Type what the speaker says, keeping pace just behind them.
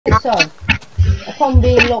So, upon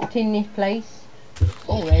being locked in this place,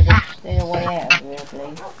 oh, there's a way out of here, I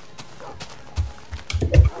believe.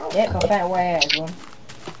 Yep, I found a way out of one.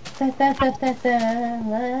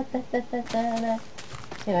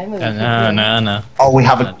 Anyway, moving No. Oh, we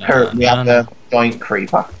have a giant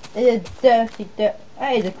creeper. There's a dirty. That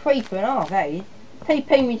is a creeper and a half, that is.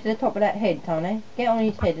 TP me to the top of that head, Tony. Get on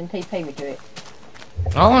his head and TP me to it.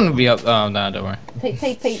 I want to be up. Oh no, don't worry.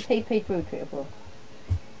 TP through to it, bro.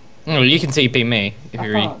 Oh, you can TP me if I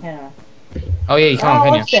you can't, read. can I? Oh yeah, you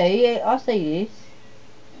can't, can you? I see this.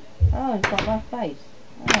 Oh, it's got my face.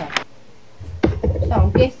 Ah. So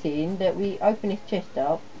I'm guessing that we open this chest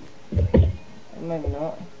up. Maybe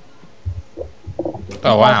not.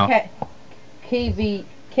 Oh wow. Kev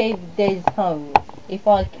Des home. If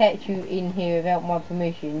I catch you in here without my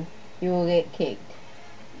permission, you will get kicked.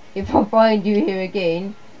 If I find you here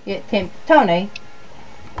again, you get temp. Tony,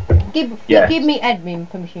 give me admin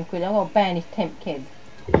permission, quick. I'm gonna ban this temp Kev.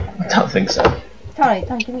 I don't think so. Tony,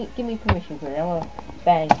 give me permission, quick. I'm gonna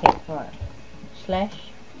ban Kev. Right. Slash.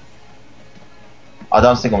 I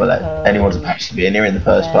don't think I'm gonna let anyone supposed to be in here in the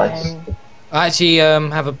first place. I actually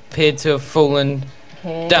have appeared to have fallen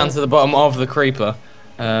down to the bottom of the creeper.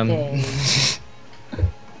 And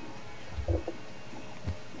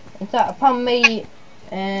so upon me,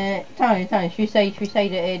 Tony, should we say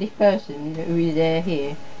that this person who is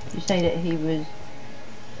here, you say that he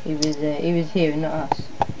was here and not us.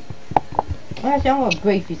 Actually, I'm gonna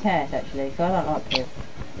brief his house actually, because I don't like him.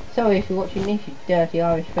 Sorry if you're watching this, you dirty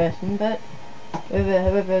Irish person, but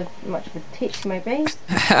whoever much of a tit may be,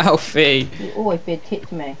 Alfie. you always be a tit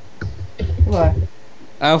to me. What?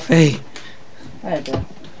 Alfie. Whatever.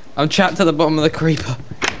 I'm trapped at the bottom of the creeper.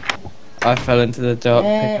 I fell into the dark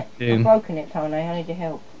pit of I've doom. broken it, Tony. I need your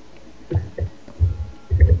help.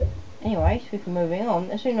 Anyway, so if we're moving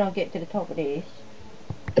on, as soon as I get to the top of this.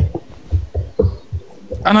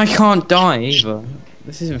 And I can't die either.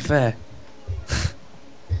 This isn't fair.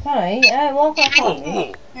 Tony, why can't I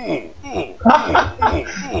find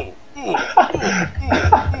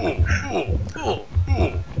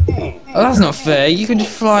Oh, that's not fair. You can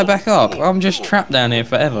just fly back up. I'm just trapped down here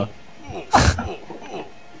forever.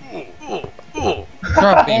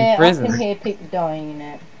 Try being in prison. I can hear people dying in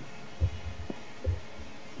it.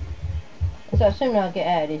 So as soon as I get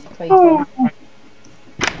out of this place, why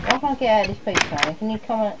can't I get out of this place, Tony? Can you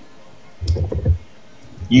come out?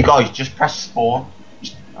 You guys just press spawn.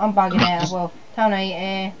 I'm bugging out as well.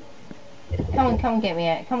 Tony, come get me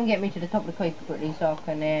out. Come get me to the top of the creeper quickly so I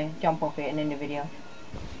can jump off it and end the video.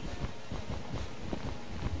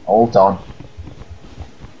 Hold on.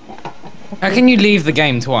 How can you leave the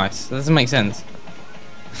game twice? That doesn't make sense.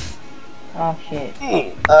 Oh shit.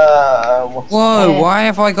 Whoa, why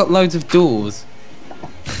have I got loads of doors?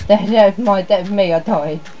 That was me, I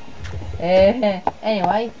died.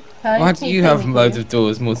 Anyway. Tony, Why do you have loads of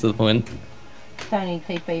doors, more to the point? Tony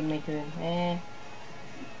TP'd me to him.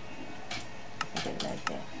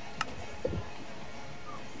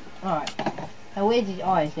 Alright. Now where's his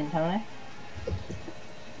eyes then, Tony?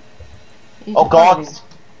 Oh god!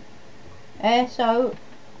 So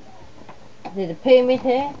there's a pyramid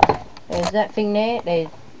here. There's that thing there. There's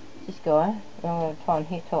this guy. I'm gonna try and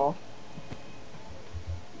hit off.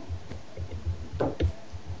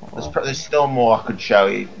 There's still more I could show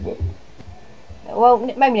you. But... Well,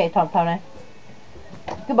 maybe next time, Tony.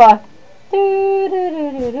 Goodbye.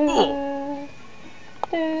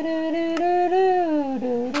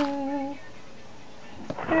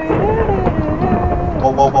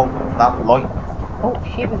 Whoa, that light. Oh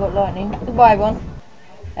shit, we got lightning. Goodbye, everyone.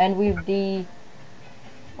 And with the...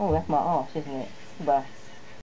 Oh, that's my arse, isn't it? Goodbye.